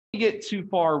get too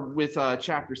far with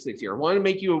chapter 6 here, I want to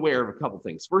make you aware of a couple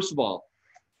things. First of all,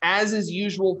 as is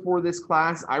usual for this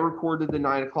class, I recorded the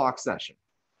 9 o'clock session.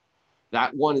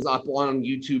 That one is up on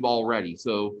YouTube already.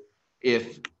 So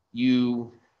if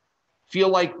you feel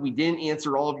like we didn't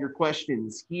answer all of your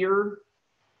questions here,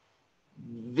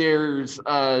 there's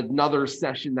another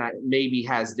session that maybe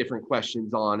has different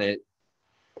questions on it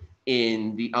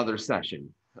in the other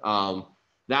session.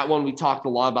 That one, we talked a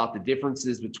lot about the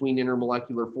differences between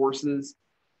intermolecular forces.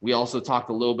 We also talked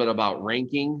a little bit about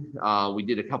ranking. We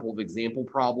did a couple of example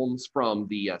problems from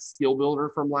the skill builder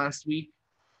from last week.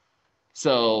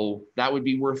 So that would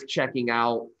be worth checking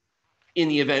out in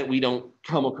the event we don't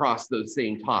come across those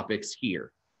same topics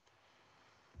here.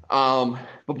 But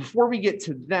before we get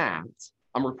to that,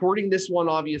 I'm recording this one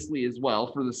obviously as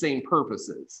well for the same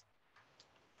purposes.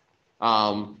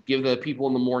 Give the people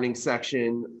in the morning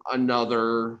section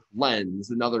another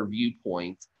lens, another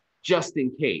viewpoint, just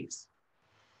in case.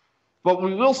 But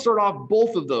we will start off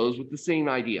both of those with the same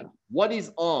idea. What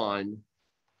is on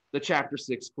the chapter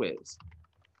 6 quiz?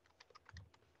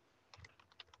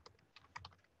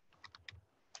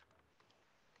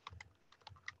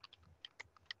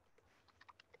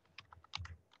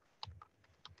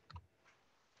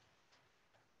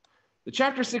 The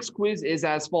chapter 6 quiz is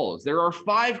as follows. There are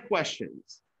 5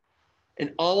 questions,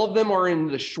 and all of them are in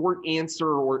the short answer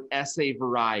or essay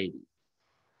variety.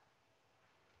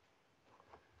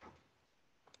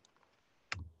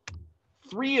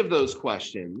 Three of those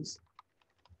questions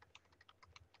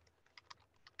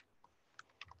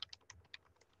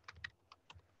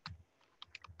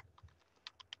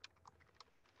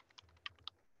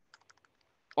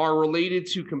are related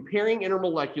to comparing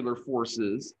intermolecular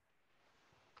forces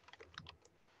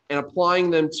and applying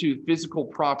them to physical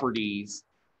properties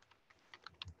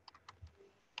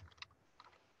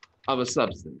of a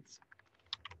substance.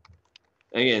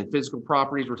 Again, physical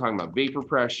properties, we're talking about vapor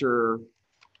pressure,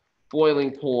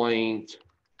 boiling point,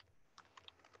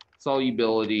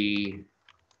 solubility,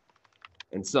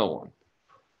 and so on.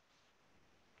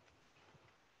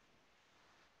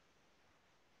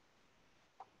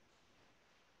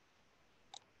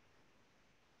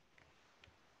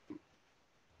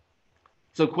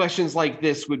 So questions like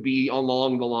this would be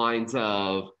along the lines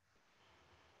of,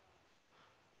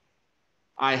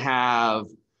 I have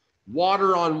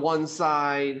water on one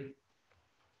side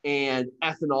and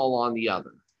ethanol on the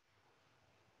other.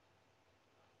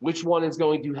 Which one is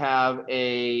going to have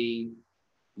a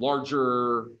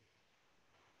larger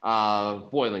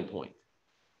boiling point?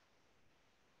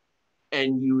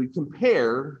 And you would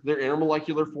compare their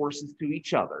intermolecular forces to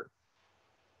each other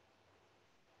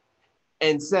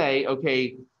and say,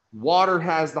 okay, water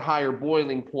has the higher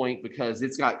boiling point because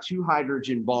it's got 2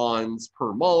 hydrogen bonds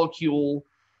per molecule,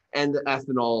 and the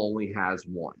ethanol only has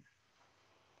 1.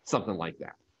 Something like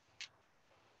that.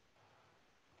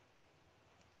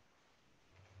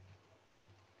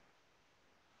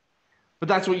 But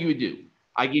that's what you would do.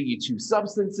 I give you 2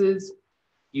 substances.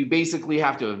 You basically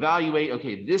have to evaluate,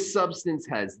 okay, this substance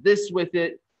has this with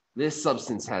it. This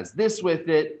substance has this with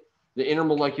it. The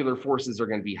intermolecular forces are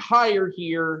going to be higher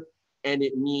here, and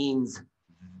it means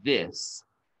this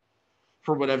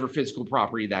for whatever physical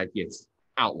property that gets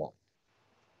outlawed.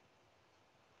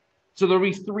 So there'll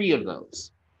be 3 of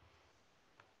those.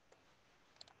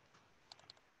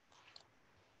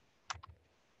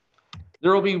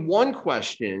 There will be 1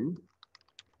 question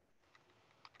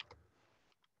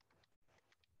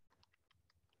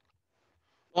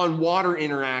on water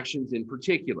interactions in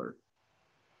particular.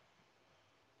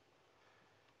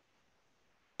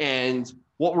 And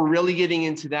what we're really getting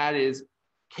into that is,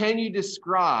 can you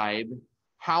describe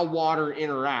how water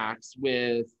interacts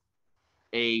with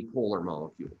a polar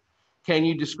molecule? Can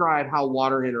you describe how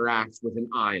water interacts with an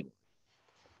ion?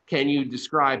 Can you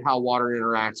describe how water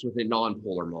interacts with a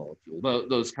nonpolar molecule?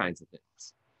 Those kinds of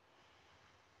things.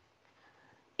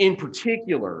 In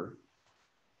particular,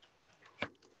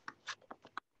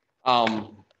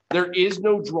 there is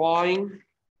no drawing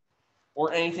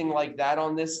or anything like that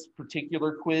on this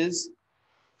particular quiz.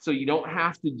 So you don't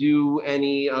have to do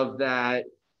any of that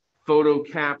photo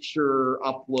capture,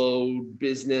 upload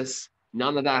business.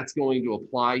 None of that's going to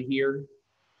apply here.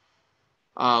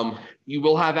 You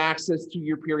will have access to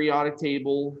your periodic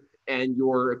table and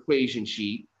your equation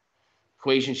sheet.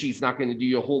 Equation sheet's not going to do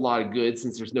you a whole lot of good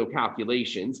since there's no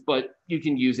calculations, but you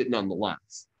can use it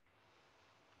nonetheless.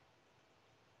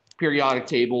 Periodic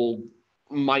table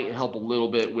might help a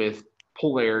little bit with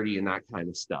polarity and that kind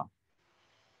of stuff.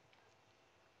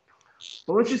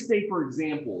 So let's just say, for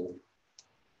example,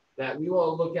 that we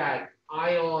want to look at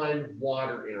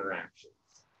ion-water interactions.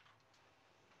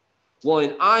 Well,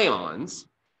 in ions,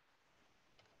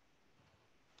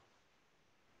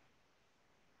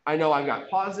 I know I've got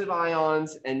positive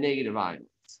ions and negative ions.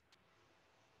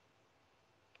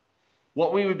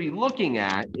 What we would be looking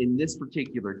at in this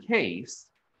particular case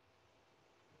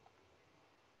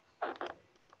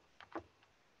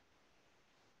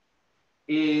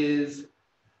is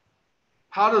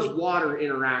how does water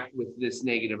interact with this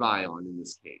negative ion in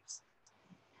this case?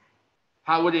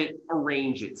 How would it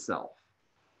arrange itself?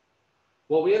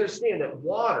 Well, we understand that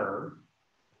water,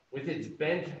 with its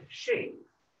bent shape,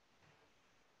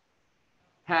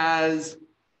 has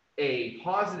a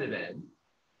positive end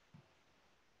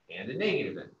and a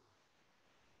negative end.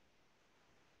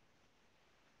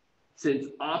 Since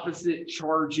opposite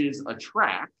charges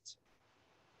attract,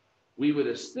 we would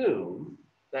assume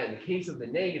that in the case of the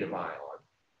negative ion,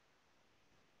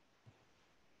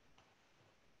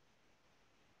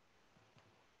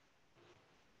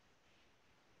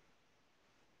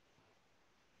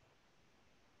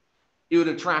 it would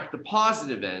attract the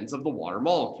positive ends of the water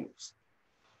molecules.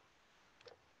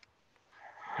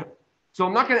 So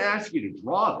I'm not going to ask you to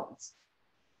draw this,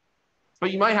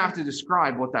 but you might have to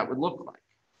describe what that would look like,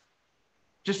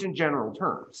 just in general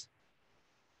terms.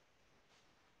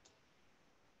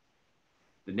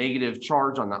 The negative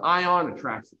charge on the ion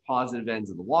attracts the positive ends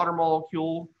of the water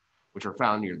molecule, which are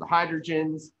found near the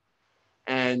hydrogens,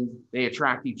 and they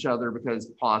attract each other because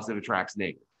positive attracts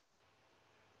negative.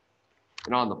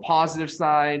 And on the positive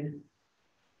side,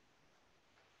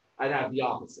 I'd have the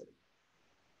opposite.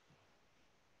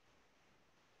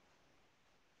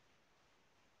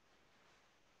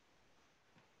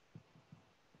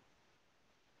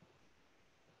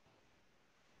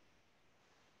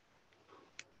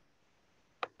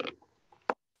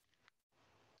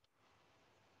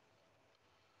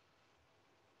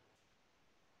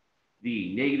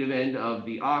 The negative end of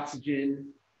the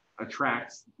oxygen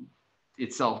attracts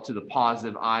itself to the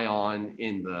positive ion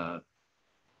and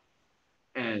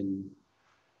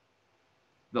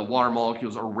the water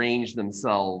molecules arrange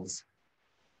themselves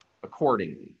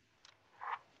accordingly.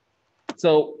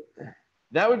 So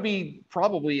that would be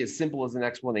probably as simple as an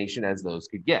explanation as those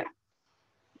could get.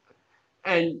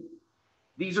 And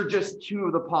these are just two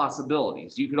of the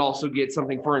possibilities. You could also get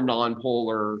something for a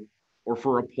nonpolar or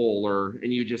for a polar,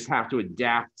 and you just have to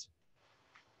adapt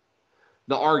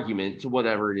the argument to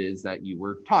whatever it is that you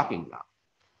were talking about.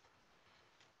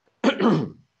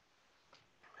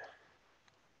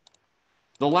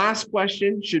 The last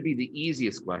question should be the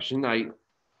easiest question.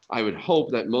 I would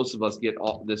hope that most of us get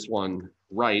this one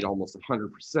right, almost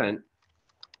 100%.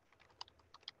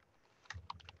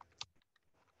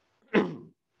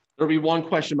 There'll be one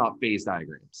question about phase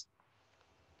diagrams.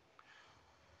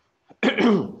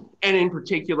 And in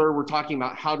particular, we're talking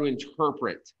about how to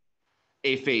interpret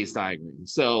a phase diagram.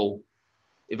 So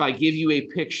if I give you a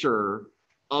picture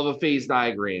of a phase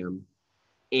diagram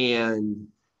and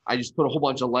I just put a whole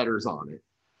bunch of letters on it,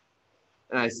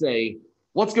 and I say,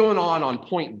 what's going on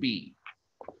point B?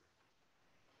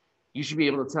 You should be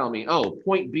able to tell me, oh,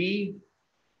 point B,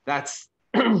 that's,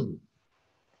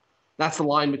 that's the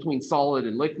line between solid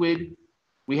and liquid.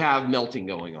 We have melting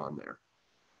going on there.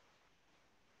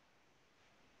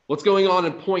 What's going on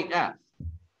in point F?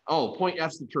 Oh, point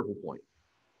F's the triple point.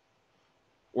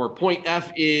 Or point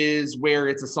F is where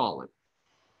it's a solid.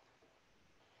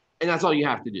 And that's all you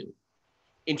have to do.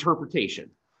 Interpretation.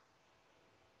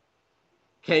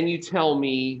 Can you tell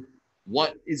me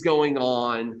what is going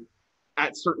on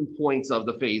at certain points of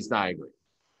the phase diagram?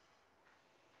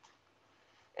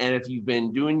 And if you've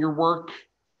been doing your work,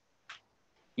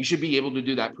 you should be able to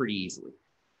do that pretty easily.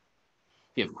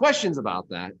 If you have questions about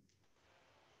that,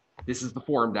 this is the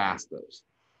forum to ask those.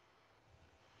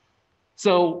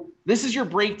 So this is your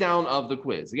breakdown of the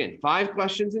quiz. Again, 5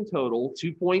 questions in total,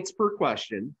 2 points per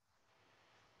question,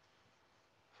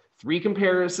 3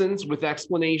 comparisons with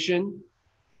explanation,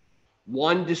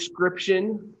 1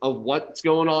 description of what's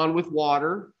going on with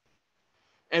water,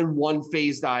 and 1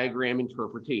 phase diagram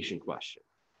interpretation question.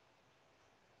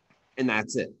 And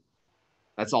that's it.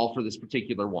 That's all for this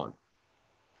particular one.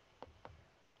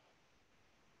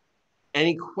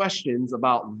 Any questions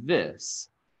about this?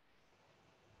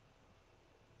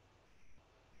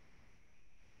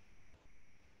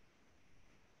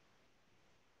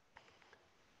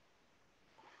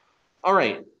 All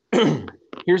right,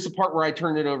 here's the part where I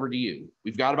turn it over to you.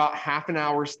 We've got about half an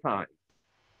hour's time.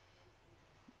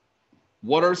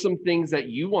 What are some things that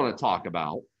you want to talk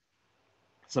about?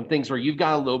 Some things where you've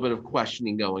got a little bit of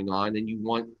questioning going on and you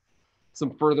want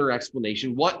some further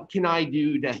explanation. What can I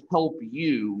do to help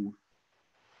you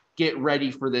get ready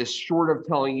for this, short of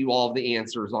telling you all of the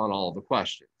answers on all of the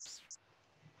questions?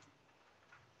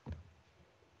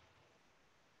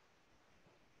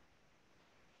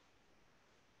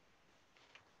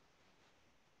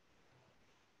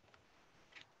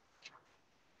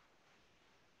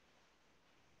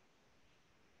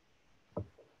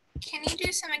 Can you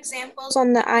do some examples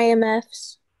on the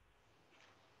IMFs?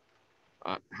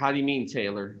 How do you mean,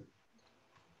 Taylor?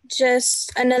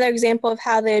 Just another example of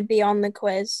how they would be on the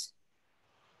quiz.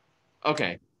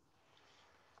 Okay.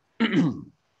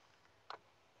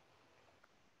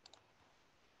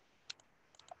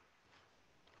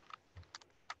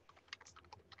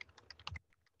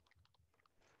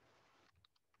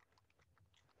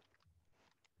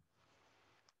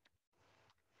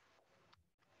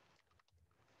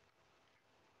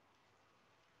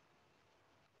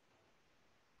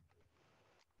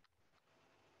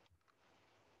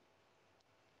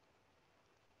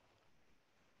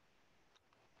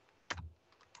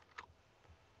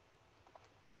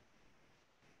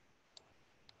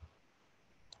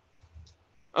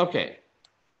 Okay.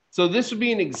 So this would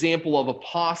be an example of a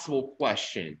possible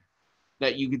question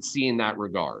that you could see in that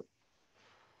regard.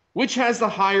 Which has the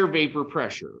higher vapor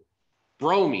pressure?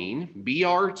 Bromine,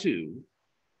 Br2,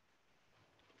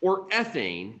 or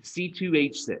ethane,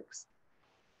 C2H6?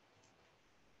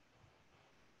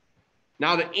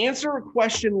 Now, to answer a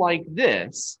question like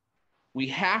this, we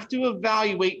have to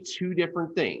evaluate two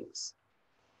different things.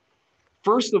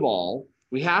 First of all,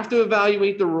 we have to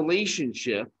evaluate the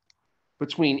relationship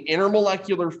between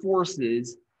intermolecular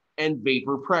forces and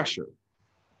vapor pressure.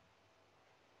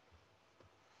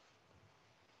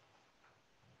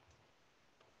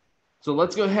 So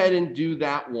let's go ahead and do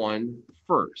that one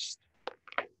first.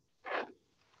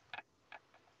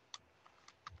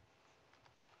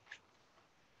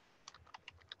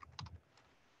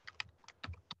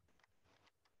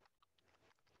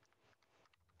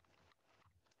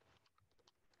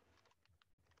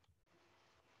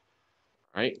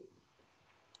 All right.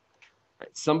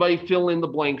 Somebody fill in the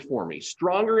blank for me.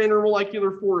 Stronger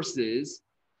intermolecular forces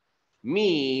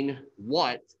mean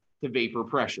what to vapor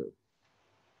pressure?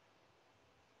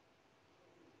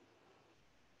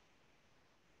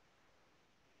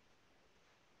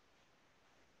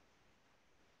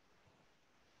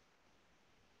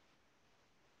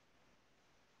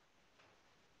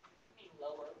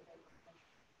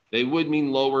 They would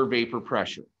mean lower vapor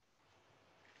pressure.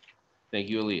 Thank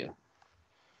you, Aaliyah.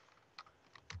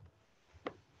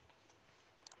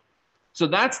 So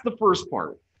that's the first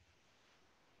part.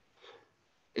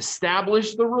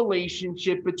 Establish the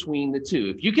relationship between the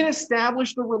two. If you can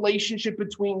establish the relationship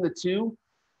between the two,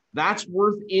 that's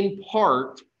worth in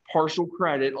part partial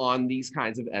credit on these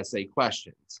kinds of essay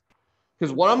questions.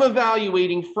 Because what I'm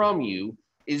evaluating from you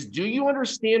is, do you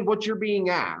understand what you're being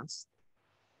asked?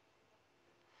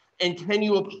 And can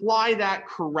you apply that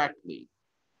correctly?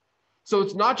 So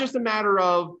it's not just a matter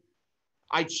of,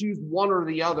 I choose one or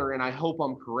the other and I hope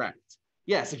I'm correct.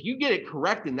 Yes, if you get it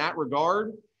correct in that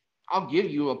regard, I'll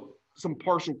give you some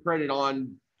partial credit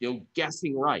on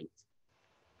guessing right.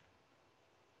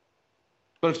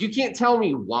 But if you can't tell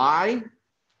me why,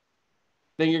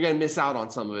 then you're going to miss out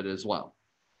on some of it as well.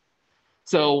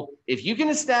 So if you can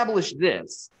establish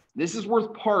this, this is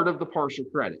worth part of the partial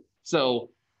credit. So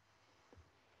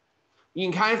you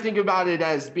can kind of think about it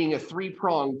as being a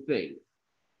three-pronged thing.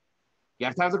 You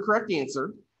have to have the correct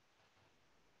answer.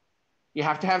 You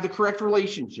have to have the correct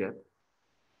relationship.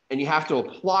 And you have to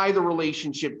apply the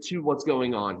relationship to what's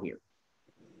going on here.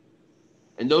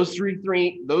 And those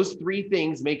three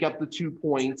things make up the 2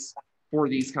 points for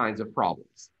these kinds of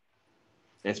problems.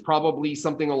 And it's probably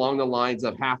something along the lines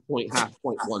of half point,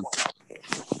 1.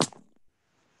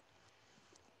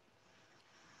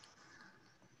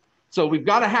 So we've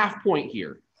got a half point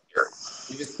here.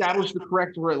 We've established the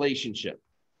correct relationship.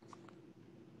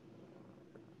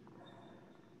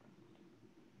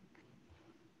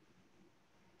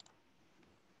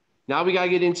 Now we got to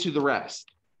get into the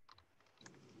rest.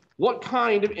 What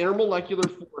kind of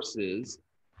intermolecular forces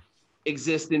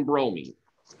exist in bromine?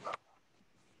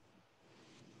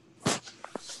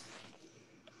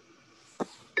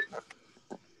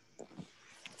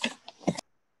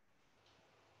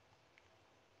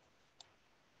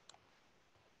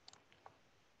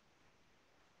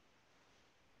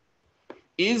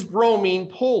 Is bromine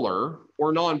polar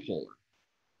or nonpolar?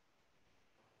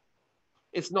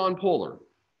 It's nonpolar.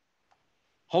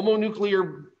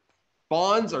 Homonuclear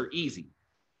bonds are easy.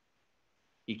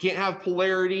 You can't have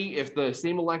polarity if the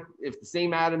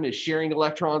same atom is sharing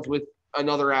electrons with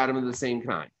another atom of the same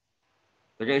kind.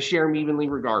 They're going to share them evenly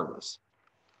regardless.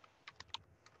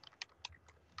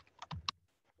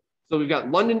 So we've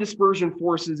got London dispersion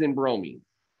forces in bromine.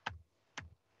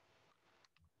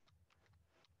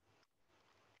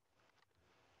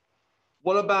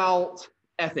 What about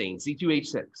ethane,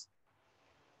 C2H6?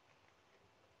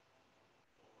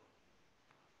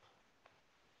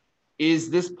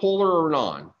 Is this polar or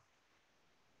non?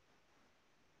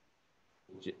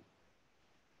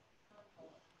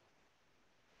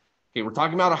 Okay, we're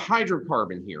talking about a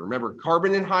hydrocarbon here. Remember,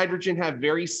 carbon and hydrogen have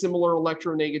very similar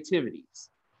electronegativities.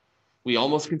 We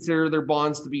almost consider their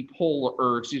bonds to be polar,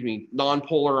 or excuse me,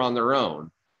 nonpolar on their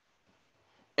own.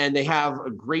 And they have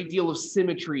a great deal of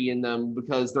symmetry in them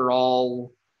because they're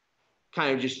all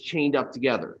kind of just chained up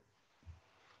together.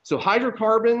 So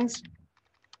hydrocarbons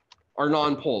are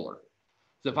nonpolar.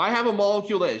 So if I have a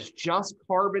molecule that is just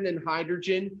carbon and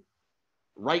hydrogen,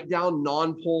 write down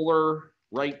nonpolar,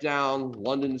 write down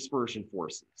London dispersion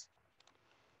forces.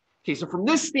 Okay, so from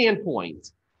this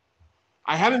standpoint,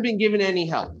 I haven't been given any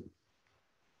help.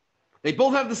 They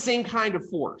both have the same kind of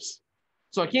force.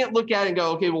 So I can't look at it and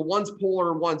go, okay, well, one's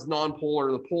polar, one's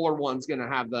nonpolar. The polar one's going to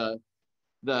have the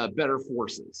better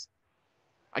forces.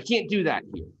 I can't do that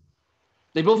here.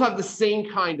 They both have the same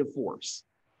kind of force.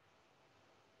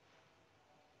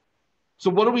 So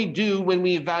what do we do when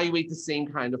we evaluate the same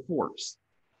kind of force?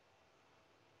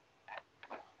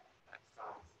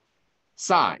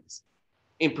 Size.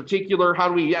 In particular, how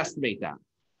do we estimate that?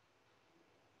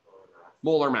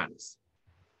 Molar mass.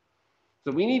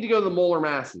 So we need to go to the molar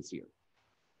masses here.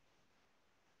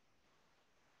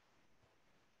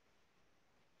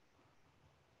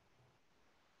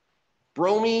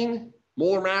 Bromine,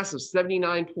 molar mass of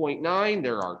 79.9.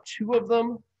 There are two of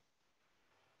them.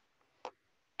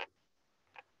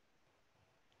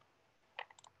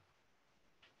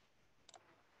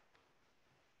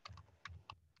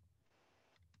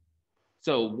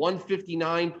 So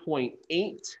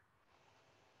 159.8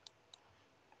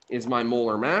 is my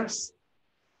molar mass.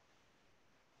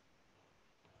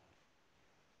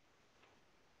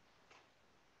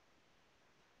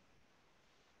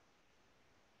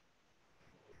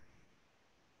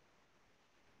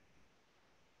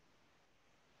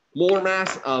 Molar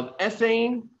mass of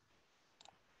ethane,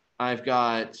 I've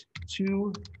got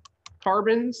 2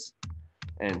 carbons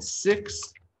and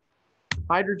 6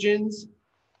 hydrogens,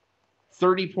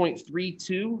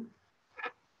 30.32.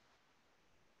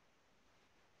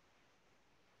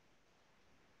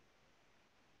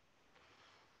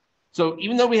 So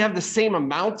even though we have the same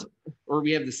amount or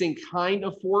we have the same kind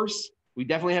of force, we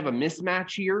definitely have a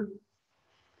mismatch here.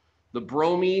 The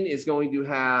bromine is going to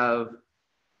have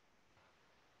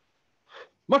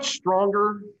much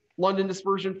stronger London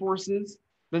dispersion forces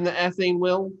than the ethane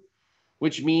will,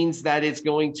 which means that it's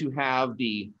going to have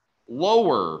the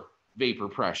lower vapor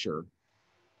pressure.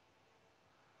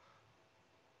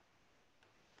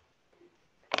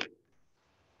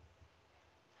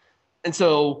 And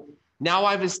so now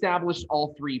I've established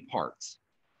all 3 parts.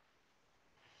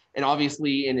 And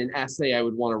obviously in an essay, I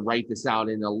would want to write this out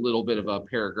in a little bit of a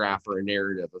paragraph or a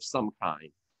narrative of some kind.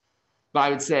 But I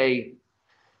would say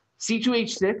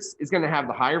C2H6 is going to have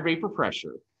the higher vapor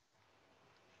pressure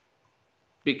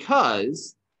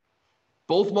because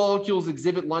both molecules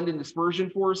exhibit London dispersion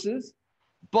forces,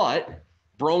 but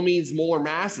bromine's molar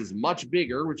mass is much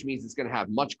bigger, which means it's going to have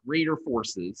much greater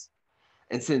forces.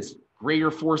 And since greater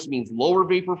force means lower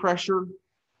vapor pressure,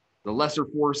 the lesser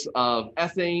force of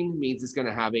ethane means it's going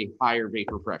to have a higher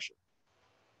vapor pressure.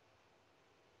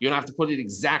 You don't have to put it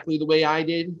exactly the way I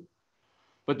did,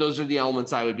 but those are the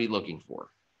elements I would be looking for.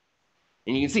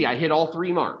 And you can see I hit all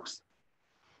 3 marks.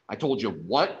 I told you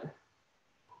what,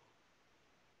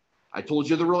 I told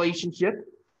you the relationship,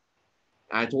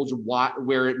 and I told you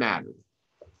where it mattered.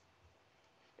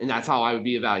 And that's how I would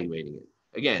be evaluating it.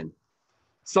 Again,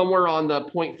 somewhere on the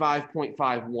 0.5,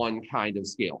 0.51 kind of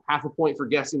scale. Half a point for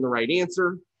guessing the right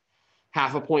answer,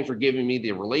 half a point for giving me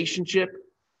the relationship,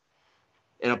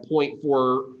 and a point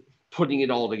for putting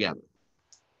it all together.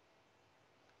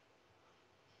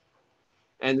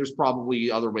 And there's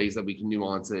probably other ways that we can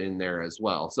nuance it in there as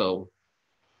well. So,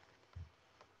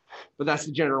 but that's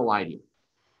the general idea.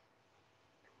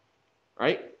 All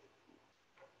right.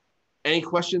 Any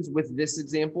questions with this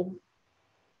example?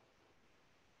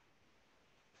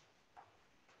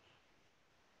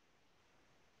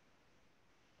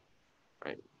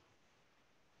 All right.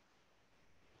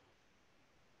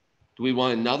 Do we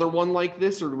want another one like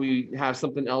this, or do we have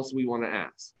something else we want to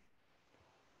ask?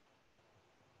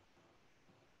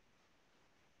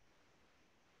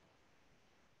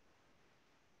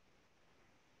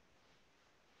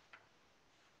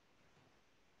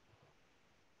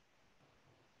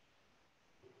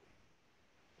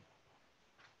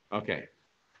 Okay.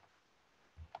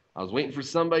 I was waiting for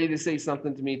somebody to say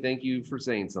something to me. Thank you for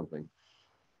saying something.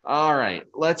 All right,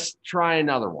 let's try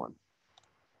another one.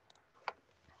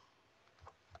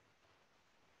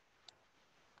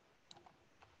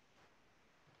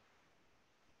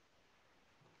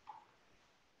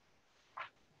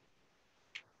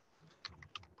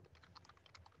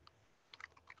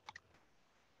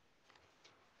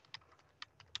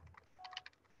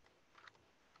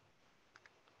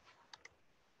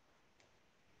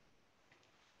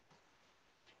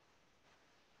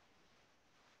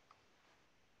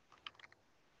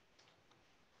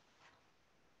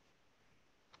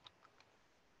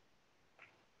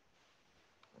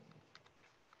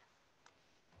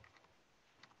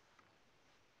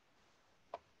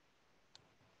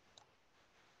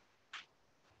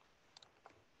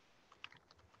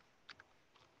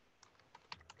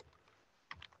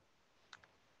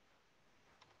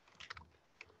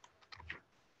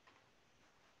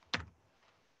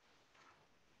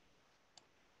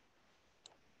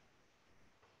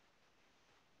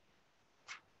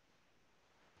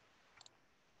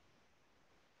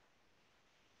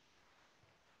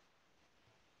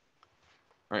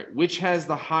 All right, which has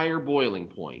the higher boiling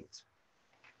point?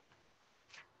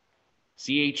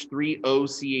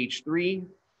 CH3OCH3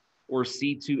 or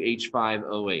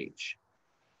C2H5OH?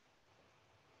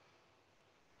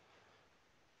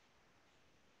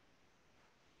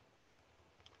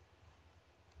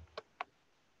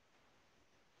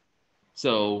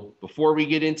 So before we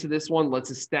get into this one, let's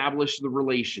establish the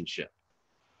relationship.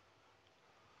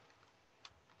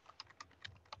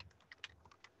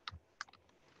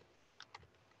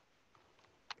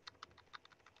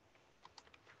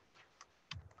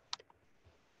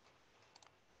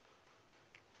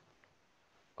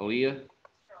 Aaliyah?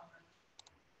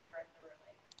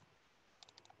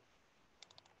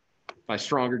 By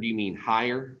stronger, do you mean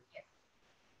higher?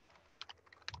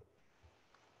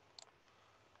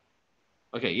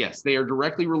 Okay, yes, they are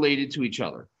directly related to each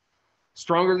other.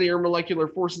 Stronger the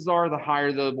intermolecular forces are, the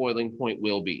higher the boiling point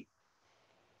will be.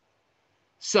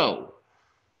 So,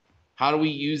 how do we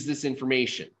use this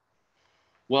information?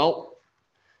 Well,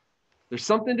 there's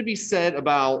something to be said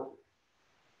about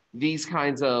these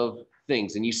kinds of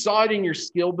things. And you saw it in your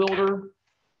skill builder.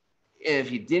 If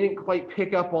you didn't quite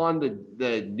pick up on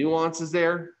the nuances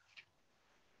there,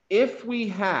 if we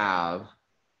have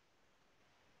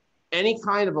any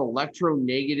kind of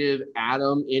electronegative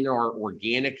atom in our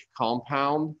organic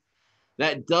compound,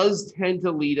 that does tend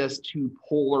to lead us to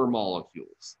polar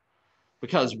molecules.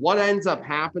 Because what ends up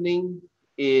happening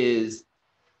is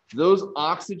those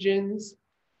oxygens,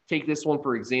 take this one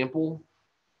for example,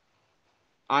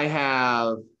 I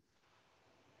have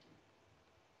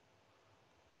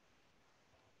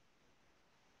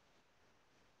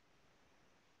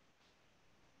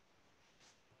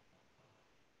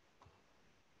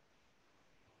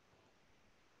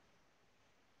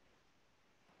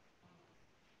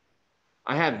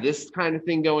this kind of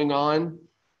thing going on.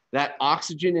 That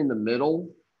oxygen in the middle,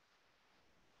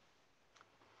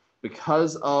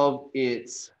 because of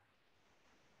its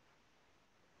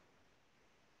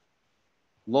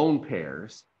lone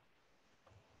pairs,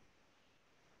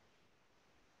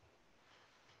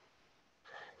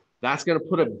 that's going to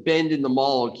put a bend in the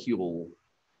molecule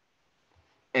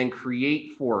and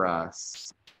create for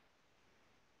us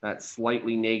that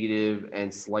slightly negative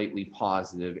and slightly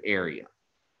positive area.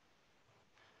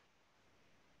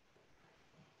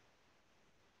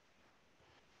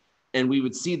 And we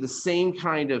would see the same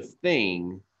kind of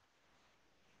thing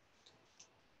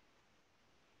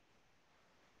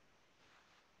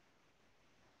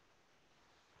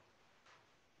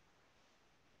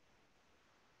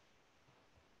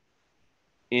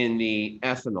in the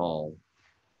ethanol,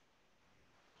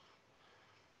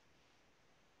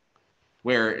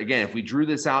 where again, if we drew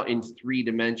this out in 3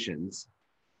 dimensions,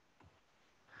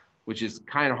 which is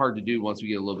kind of hard to do once we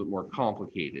get a little bit more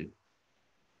complicated.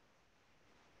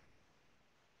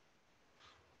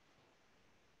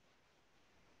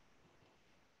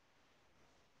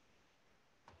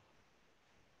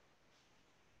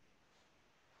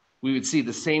 We would see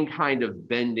the same kind of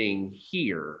bending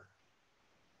here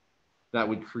that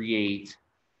would create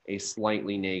a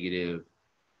slightly negative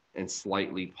and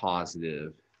slightly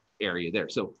positive area there.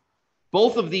 So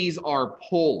both of these are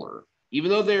polar.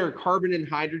 Even though they're carbon and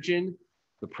hydrogen,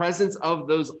 the presence of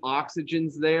those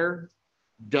oxygens there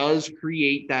does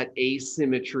create that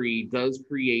asymmetry, does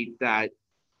create that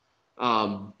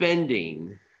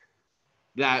bending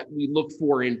that we look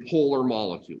for in polar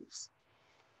molecules.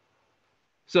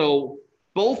 So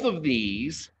both of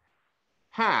these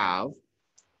have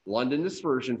London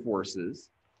dispersion forces.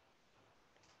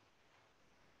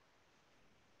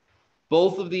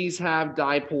 Both of these have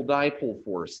dipole-dipole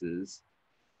forces.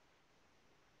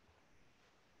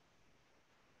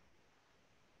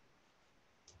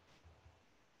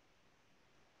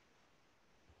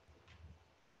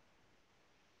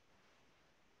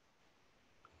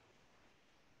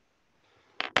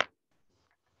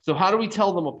 So how do we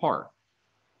tell them apart?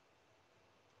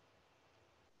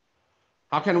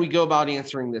 How can we go about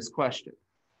answering this question?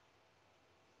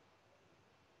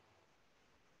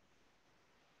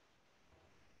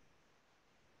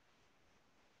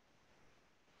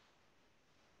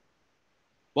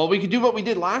 Well, we could do what we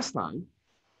did last time.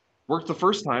 Worked the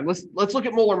first time. Let's look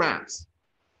at molar mass.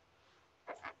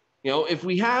 You know, if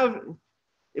we have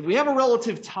a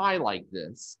relative tie like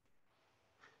this,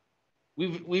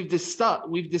 we've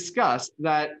discussed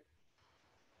that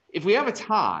if we have a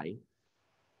tie,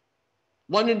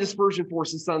 London dispersion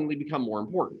forces suddenly become more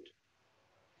important.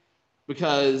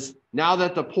 Because now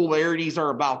that the polarities are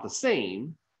about the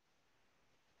same,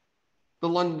 the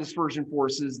London dispersion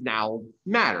forces now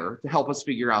matter to help us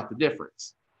figure out the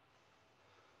difference.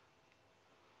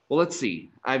 Well, let's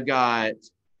see. I've got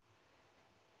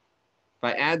If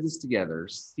I add this together,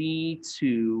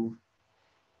 C2H6O.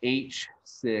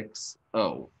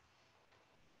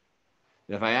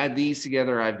 And if I add these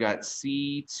together, I've got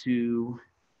C2H6O.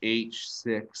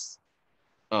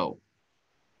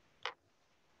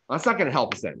 That's not going to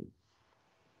help us any.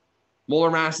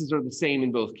 Molar masses are the same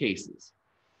in both cases.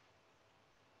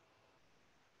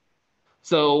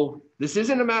 So this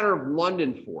isn't a matter of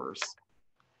London force.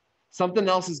 Something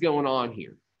else is going on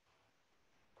here.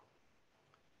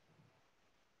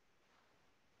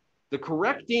 The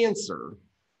correct answer,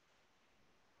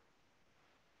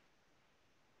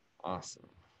 awesome.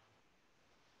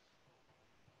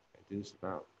 I do this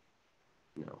about,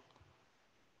 no.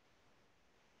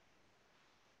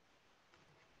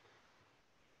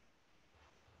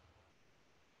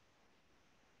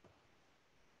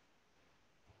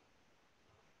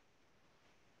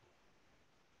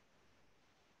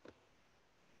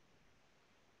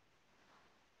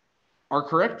 Our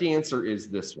correct answer is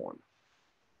this one.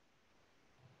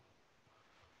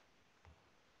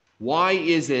 Why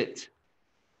is it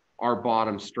our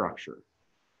bottom structure?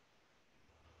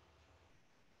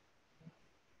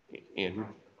 Andrew?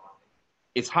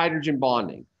 It's hydrogen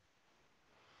bonding.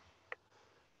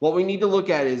 What we need to look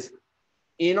at is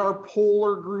in our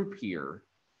polar group here,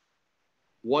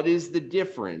 what is the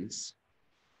difference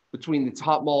between the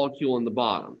top molecule and the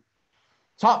bottom?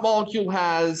 Top molecule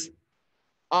has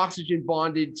oxygen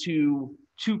bonded to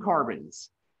 2 carbons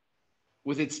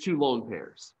with its 2 lone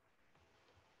pairs.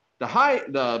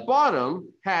 The bottom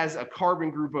has a carbon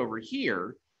group over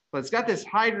here, but it's got this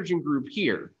hydrogen group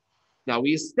here. Now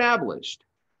we established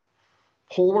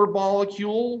polar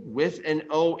molecule with an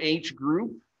OH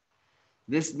group.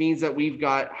 This means that we've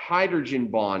got hydrogen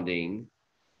bonding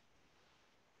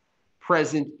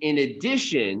present in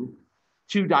addition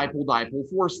to dipole-dipole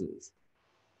forces.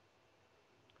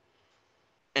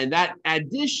 And that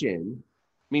addition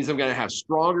means I'm going to have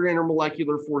stronger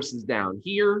intermolecular forces down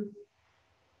here.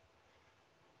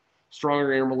 Stronger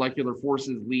intermolecular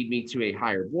forces lead me to a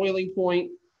higher boiling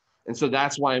point. And so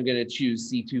that's why I'm going to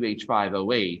choose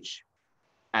C2H5OH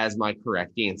as my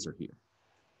correct answer here.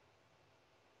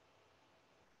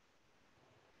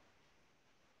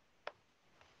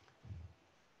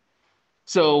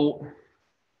 So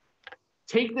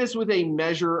take this with a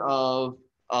measure of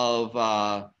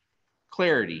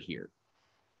clarity here.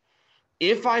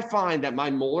 If I find that my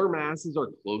molar masses are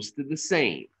close to the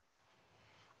same,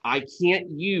 I can't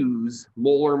use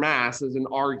molar mass as an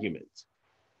argument.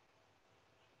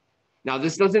 Now,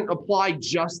 this doesn't apply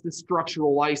just to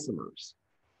structural isomers.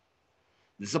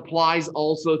 This applies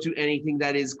also to anything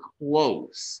that is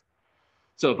close.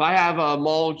 So if I have a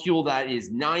molecule that is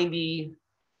 90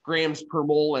 grams per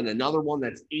mole and another one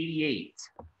that's 88,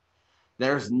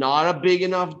 there's not a big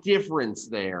enough difference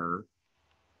there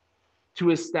to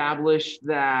establish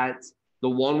that the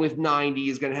one with 90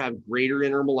 is going to have greater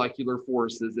intermolecular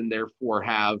forces and therefore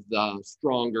have the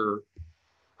stronger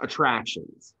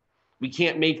attractions. We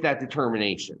can't make that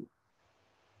determination.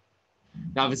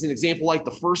 Now, if it's an example like the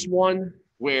first one,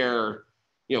 where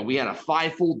we had a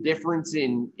 5-fold difference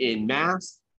in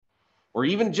mass, or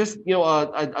even just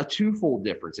a 2-fold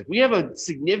difference. If we have a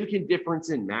significant difference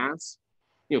in mass,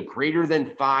 greater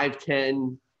than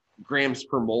 5-10 grams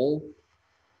per mole,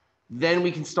 then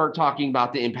we can start talking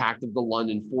about the impact of the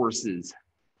London forces.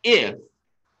 Big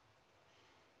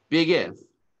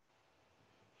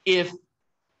if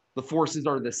the forces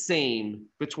are the same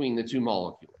between the 2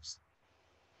 molecules.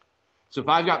 So if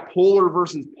I've got polar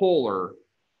versus polar,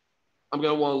 I'm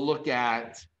going to want to look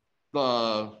at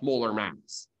the molar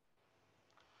mass.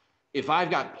 If I've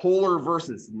got polar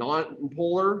versus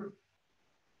non-polar,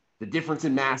 the difference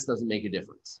in mass doesn't make a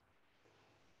difference.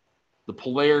 The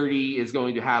polarity is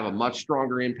going to have a much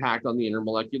stronger impact on the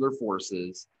intermolecular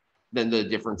forces than the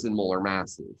difference in molar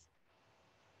masses.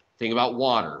 Think about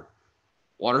water.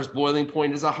 Water's boiling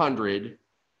point is 100,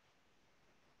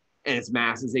 and its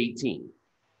mass is 18.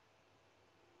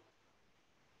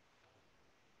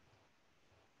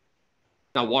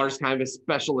 Now, water's kind of a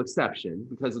special exception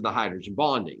because of the hydrogen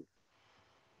bonding.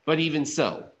 But even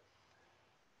so,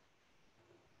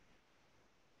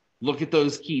 look at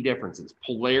those key differences.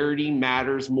 Polarity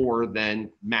matters more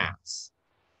than mass.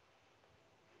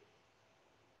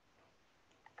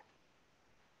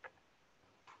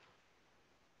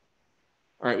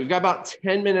 All right, we've got about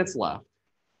 10 minutes left.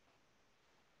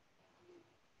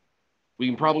 We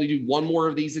can probably do one more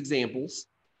of these examples.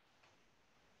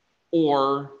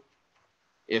 Or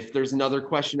if there's another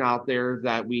question out there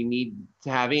that we need to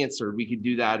have answered, we could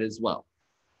do that as well.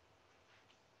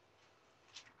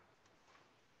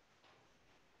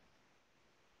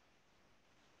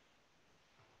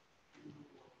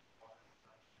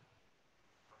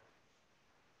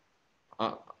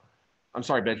 I'm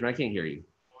sorry, Benjamin, I can't hear you.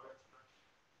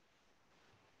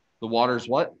 The water's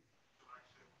what?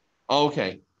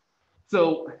 Okay.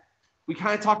 So we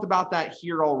kind of talked about that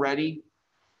here already.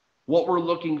 What we're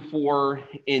looking for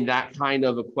in that kind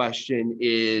of a question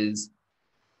is,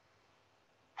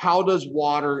 how does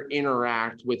water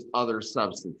interact with other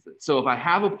substances? So if I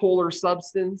have a polar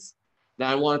substance, then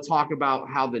I want to talk about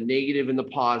how the negative and the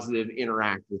positive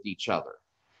interact with each other.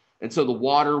 And so the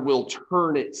water will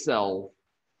turn itself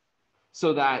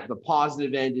so that the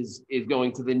positive end is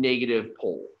going to the negative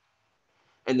pole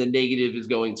and the negative is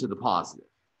going to the positive,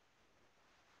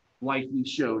 like we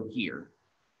showed here.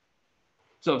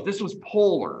 So if this was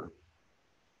polar,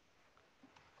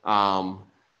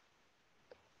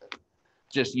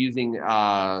 just using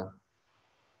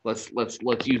let's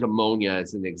use ammonia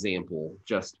as an example,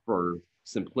 just for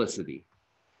simplicity.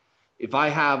 If I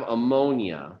have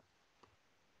ammonia,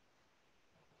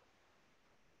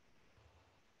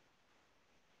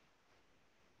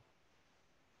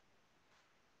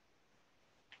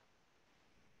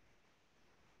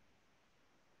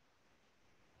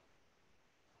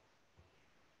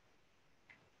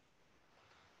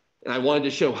 and I wanted to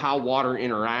show how water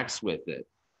interacts with it,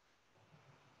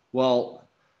 well,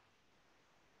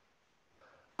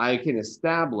 I can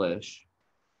establish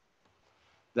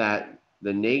that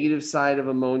the negative side of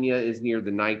ammonia is near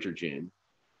the nitrogen.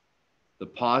 The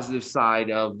positive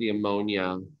side of the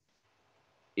ammonia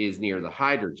is near the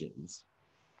hydrogens.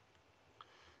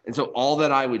 And so all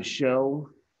that I would show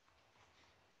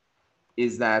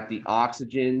is that the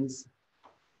oxygens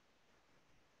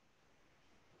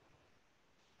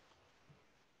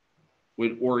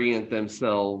would orient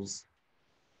themselves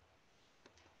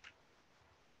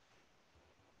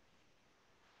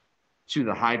to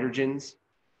the hydrogens.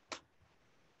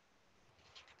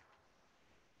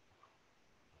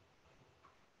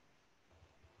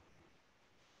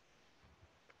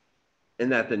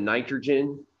 And that the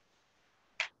nitrogen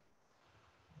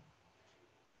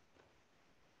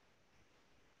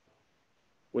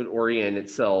would orient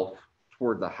itself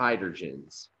toward the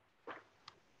hydrogens.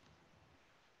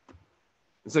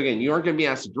 And so again, you aren't going to be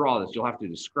asked to draw this, you'll have to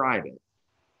describe it.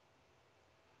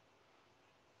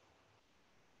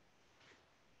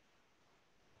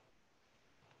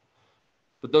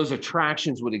 But those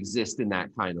attractions would exist in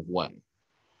that kind of way.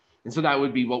 And so that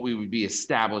would be what we would be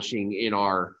establishing in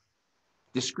our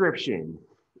description,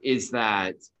 is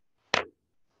that,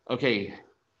 okay,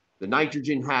 the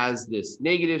nitrogen has this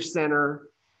negative center,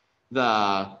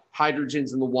 the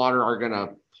hydrogens in the water are going to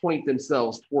point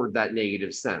themselves toward that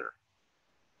negative center.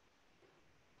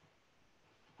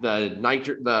 The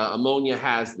ammonia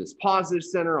has this positive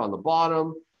center on the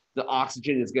bottom. The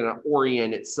oxygen is going to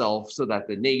orient itself so that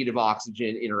the negative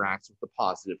oxygen interacts with the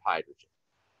positive hydrogen.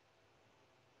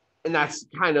 And that's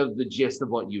kind of the gist of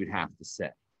what you would have to say.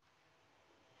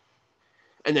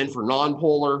 And then for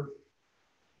nonpolar,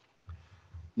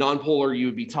 you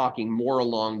would be talking more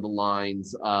along the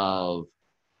lines of,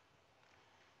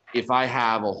 if I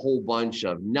have a whole bunch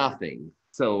of nothing,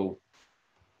 so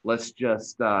let's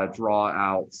just draw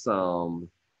out some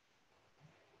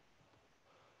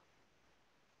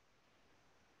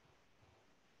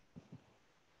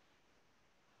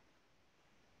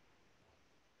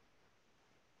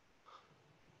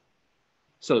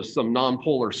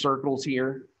nonpolar circles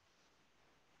here.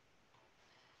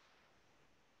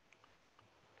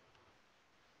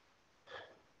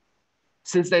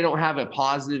 Since they don't have a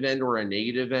positive end or a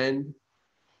negative end,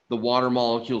 the water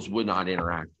molecules would not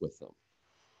interact with them.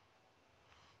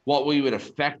 What we would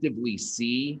effectively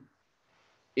see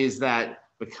is that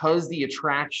because the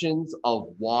attractions of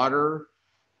water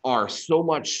are so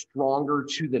much stronger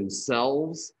to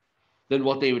themselves than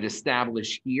what they would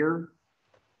establish here,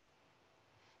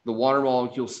 the water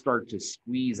molecules start to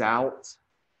squeeze out.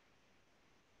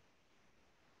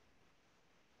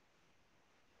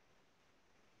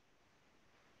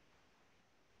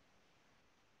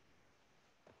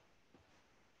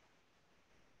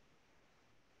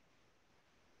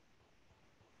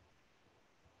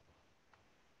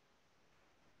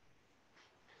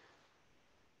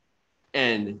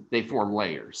 And they form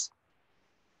layers.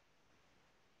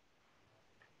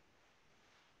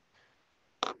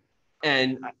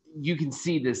 And you can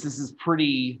see this. This is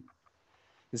pretty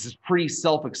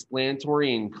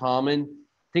self-explanatory and common.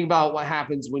 Think about what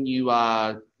happens when you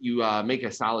make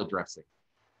a salad dressing.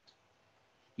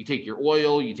 You take your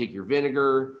oil, you take your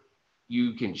vinegar,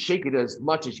 you can shake it as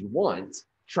much as you want,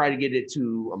 try to get it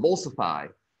to emulsify.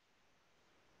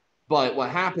 But what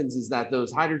happens is that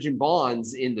those hydrogen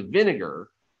bonds in the vinegar,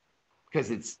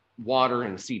 because it's water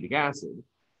and acetic acid,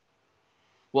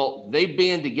 well, they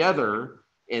band together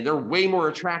And they're way more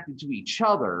attracted to each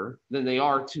other than they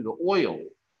are to the oil.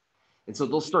 And so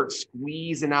they'll start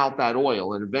squeezing out that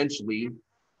oil, and eventually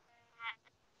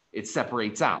it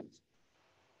separates out.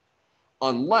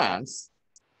 Unless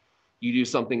you do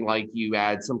something like you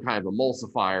add some kind of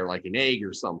emulsifier like an egg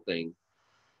or something,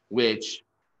 which,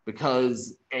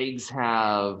 because eggs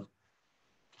have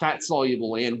fat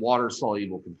soluble and water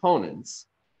soluble components,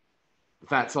 the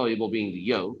fat soluble being the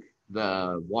yolk,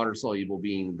 the water soluble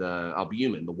being the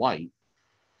albumin, the white,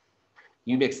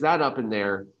 you mix that up in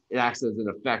there, it acts as an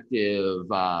effective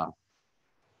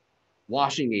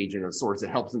washing agent of sorts. It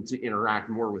helps them to interact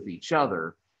more with each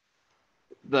other.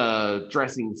 The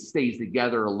dressing stays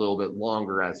together a little bit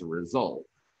longer as a result.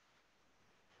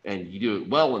 And you do it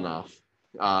well enough,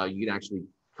 you can actually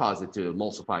cause it to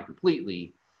emulsify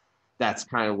completely. That's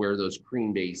kind of where those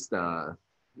cream-based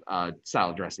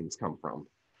salad dressings come from.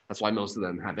 That's why most of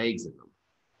them have eggs in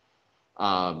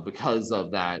them, because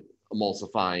of that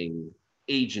emulsifying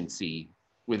agency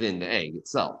within the egg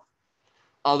itself.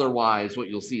 Otherwise, what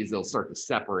you'll see is they'll start to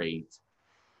separate,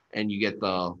 and you get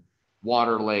the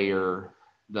water layer,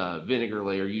 the vinegar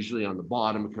layer, usually on the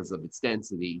bottom because of its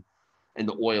density, and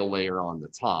the oil layer on the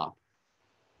top.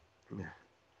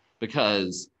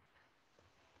 Because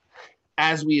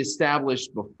as we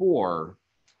established before,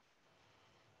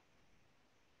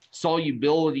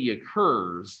 solubility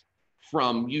occurs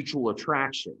from mutual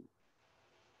attraction.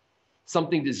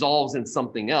 Something dissolves in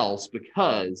something else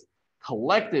because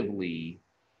collectively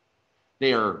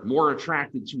they are more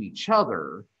attracted to each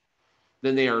other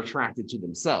than they are attracted to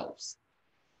themselves.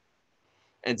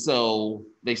 And so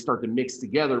they start to mix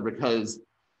together because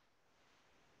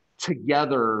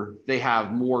together they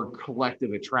have more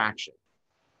collective attraction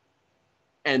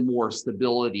and more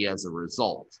stability as a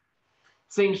result.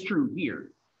 Same's true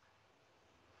here.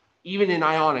 Even in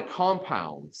ionic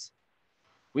compounds,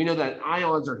 we know that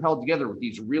ions are held together with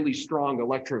these really strong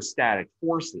electrostatic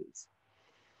forces.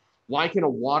 Why can a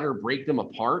water break them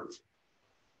apart?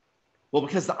 Well,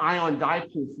 because the ion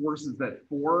dipole forces that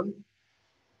form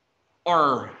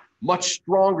are much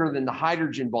stronger than the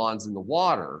hydrogen bonds in the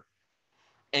water.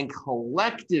 And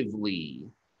collectively,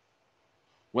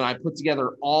 when I put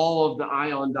together all of the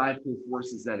ion dipole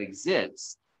forces that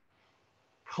exist,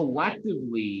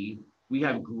 collectively, we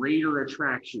have greater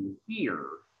attraction here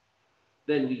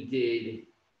than we did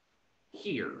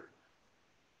here.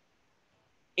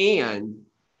 And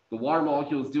the water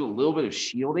molecules do a little bit of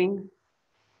shielding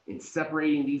in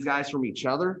separating these guys from each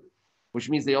other, which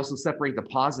means they also separate the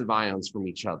positive ions from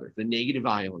each other, the negative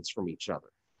ions from each other.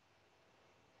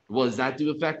 What does that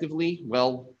do effectively?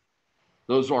 Well,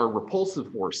 those are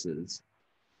repulsive forces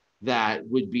that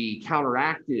would be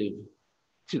counteractive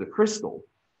to the crystal.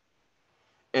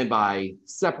 And by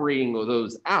separating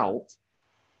those out,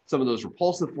 some of those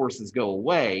repulsive forces go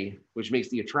away, which makes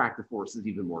the attractive forces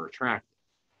even more attractive.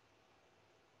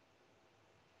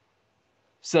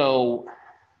 So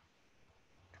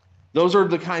those are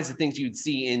the kinds of things you'd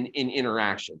see in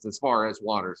interactions as far as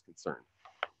water is concerned.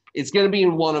 It's going to be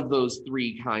in one of those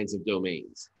three kinds of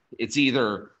domains. It's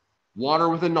either water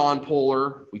with a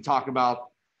nonpolar. We talk about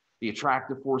the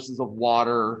attractive forces of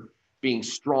water being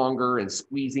stronger and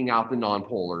squeezing out the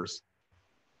nonpolars.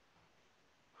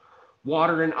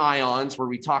 Water and ions, where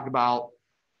we talk about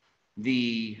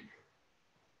the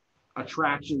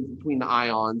attractions between the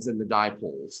ions and the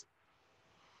dipoles.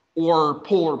 Or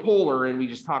polar-polar, and we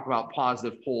just talk about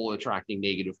positive pole attracting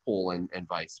negative pole and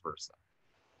vice versa.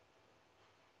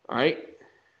 All right.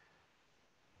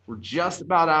 We're just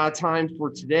about out of time for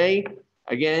today.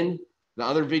 Again, the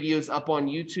other video is up on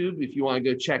YouTube if you want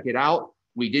to go check it out.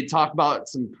 We did talk about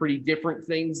some pretty different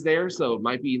things there, so it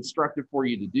might be instructive for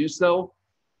you to do so.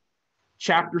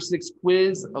 Chapter 6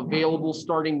 quiz available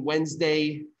starting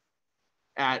Wednesday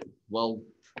at, well,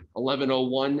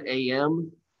 11:01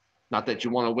 a.m. Not that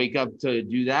you want to wake up to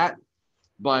do that,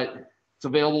 but it's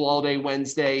available all day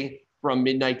Wednesday from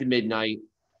midnight to midnight.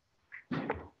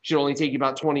 Should only take you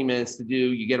about 20 minutes to do.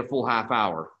 You get a full half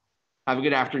hour. Have a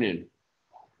good afternoon.